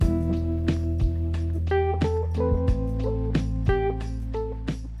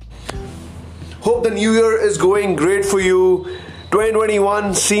Hope the new year is going great for you.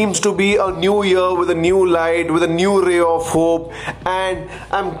 2021 seems to be a new year with a new light, with a new ray of hope, and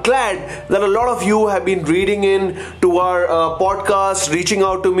I'm glad that a lot of you have been reading in to our podcast, reaching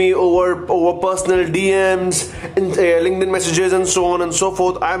out to me over personal DMs, LinkedIn messages, and so on and so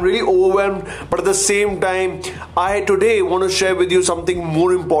forth. I'm really overwhelmed, but at the same time, I today want to share with you something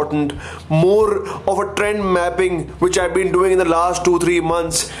more important, more of a trend mapping which I've been doing in the last 2-3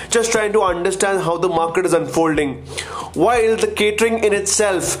 months, just trying to understand how the market is unfolding. While the catering in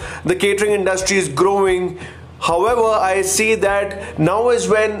itself, the catering industry is growing. However, I see that now is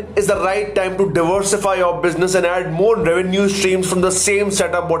the right time to diversify your business and add more revenue streams from the same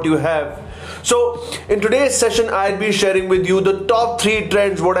setup what you have. So in today's session, I'll be sharing with you the top 3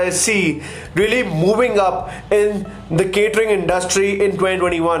 trends what I see really moving up in the catering industry in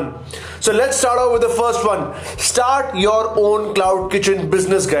 2021. So let's start off with the first one. Start your own cloud kitchen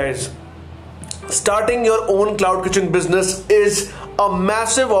business, guys. Starting your own cloud kitchen business is a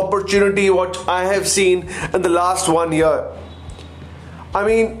massive opportunity what I have seen in the last 1 year. I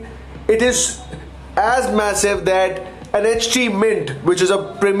mean, it is as massive that an HT Mint, which is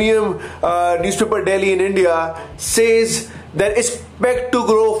a premium newspaper daily in India, says that it's expect to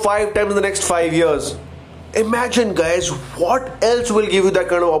grow 5 times in the next 5 years. Imagine, guys, what else will give you that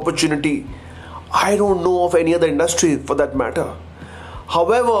kind of opportunity? I don't know of any other industry for that matter.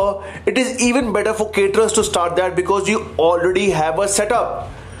 However, it is even better for caterers to start that because you already have a setup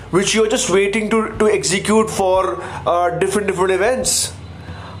which you're just waiting to execute for different events.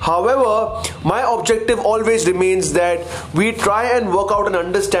 However, my objective always remains that we try and work out an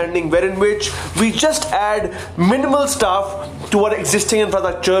understanding wherein which we just add minimal stuff to our existing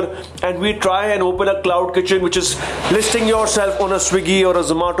infrastructure and we try and open a cloud kitchen which is listing yourself on a Swiggy or a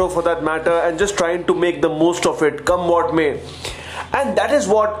Zomato for that matter and just trying to make the most of it, come what may. And that is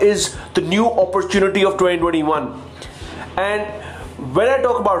what is the new opportunity of 2021. And when I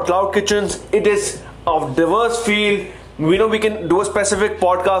talk about cloud kitchens, it is of diverse field. We know we can do a specific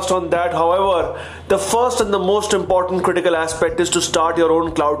podcast on that. However, the first and the most important critical aspect is to start your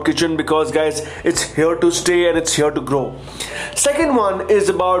own cloud kitchen because, guys, it's here to stay and it's here to grow. Second one is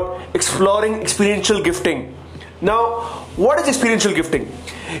about exploring experiential gifting. Now, what is experiential gifting?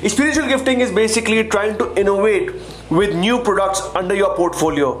 Experiential gifting is basically trying to innovate with new products under your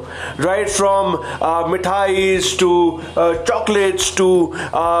portfolio, right from mithais to chocolates to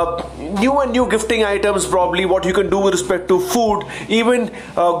new gifting items, probably what you can do with respect to food, even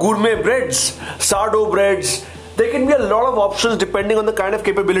gourmet breads, sourdough breads. There can be a lot of options depending on the kind of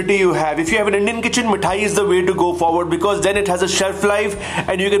capability you have. If you have an Indian kitchen, mithai is the way to go forward because then it has a shelf life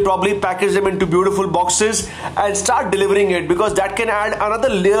and you can probably package them into beautiful boxes and start delivering it because that can add another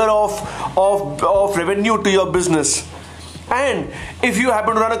layer of revenue to your business. And if you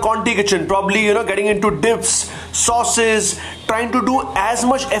happen to run a Conti kitchen, probably getting into dips, sauces, trying to do as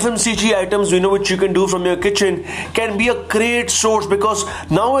much FMCG items which you can do from your kitchen can be a great source because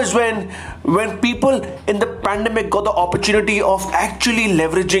now is when people in the pandemic got the opportunity of actually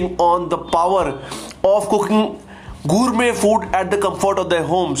leveraging on the power of cooking gourmet food at the comfort of their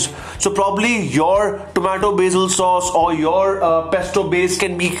homes. So probably your tomato basil sauce or your pesto base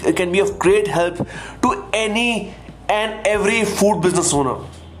can be of great help to any and every food business owner.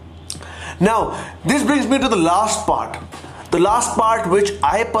 Now, this brings me to the last part. The last part which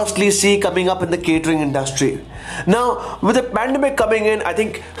I personally see coming up in the catering industry. Now, with the pandemic coming in, I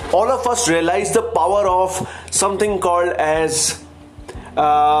think all of us realize the power of something called as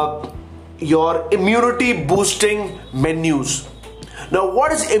your immunity boosting menus. Now,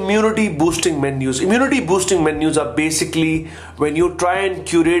 what is immunity boosting menus? Immunity boosting menus are basically when you try and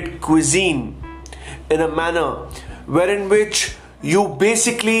curate cuisine in a manner wherein which you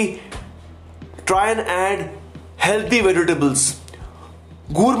basically try and add healthy vegetables,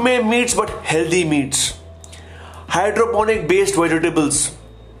 gourmet meats but healthy meats, hydroponic based vegetables,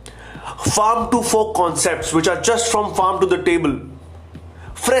 farm to fork concepts which are just from farm to the table,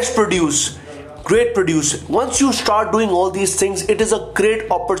 fresh produce, great produce. Once you start doing all these things, it is a great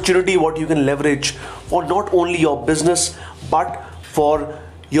opportunity what you can leverage for not only your business but for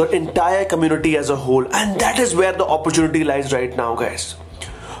your entire community as a whole. And that is where the opportunity lies right now, guys.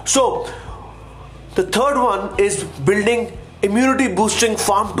 So the third one is building immunity boosting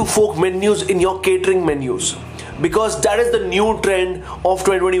farm to fork menus in your catering menus because that is the new trend of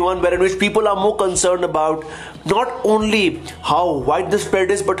 2021 wherein which people are more concerned about not only how wide the spread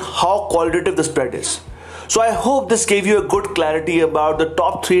is but how qualitative the spread is. So I hope this gave you a good clarity about the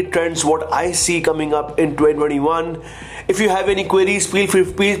top 3 trends what I see coming up in 2021. If you have any queries, please feel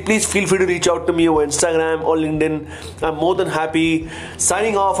free to reach out to me over Instagram or LinkedIn. I'm more than happy.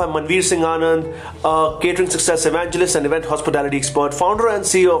 Signing off, I'm Manveer Singh Anand, a catering success evangelist and event hospitality expert, founder and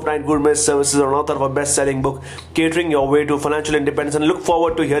CEO of Night Gourmet Services, and author of a best-selling book, Catering Your Way to Financial Independence, and look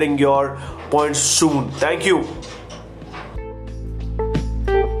forward to hearing your points soon. Thank you.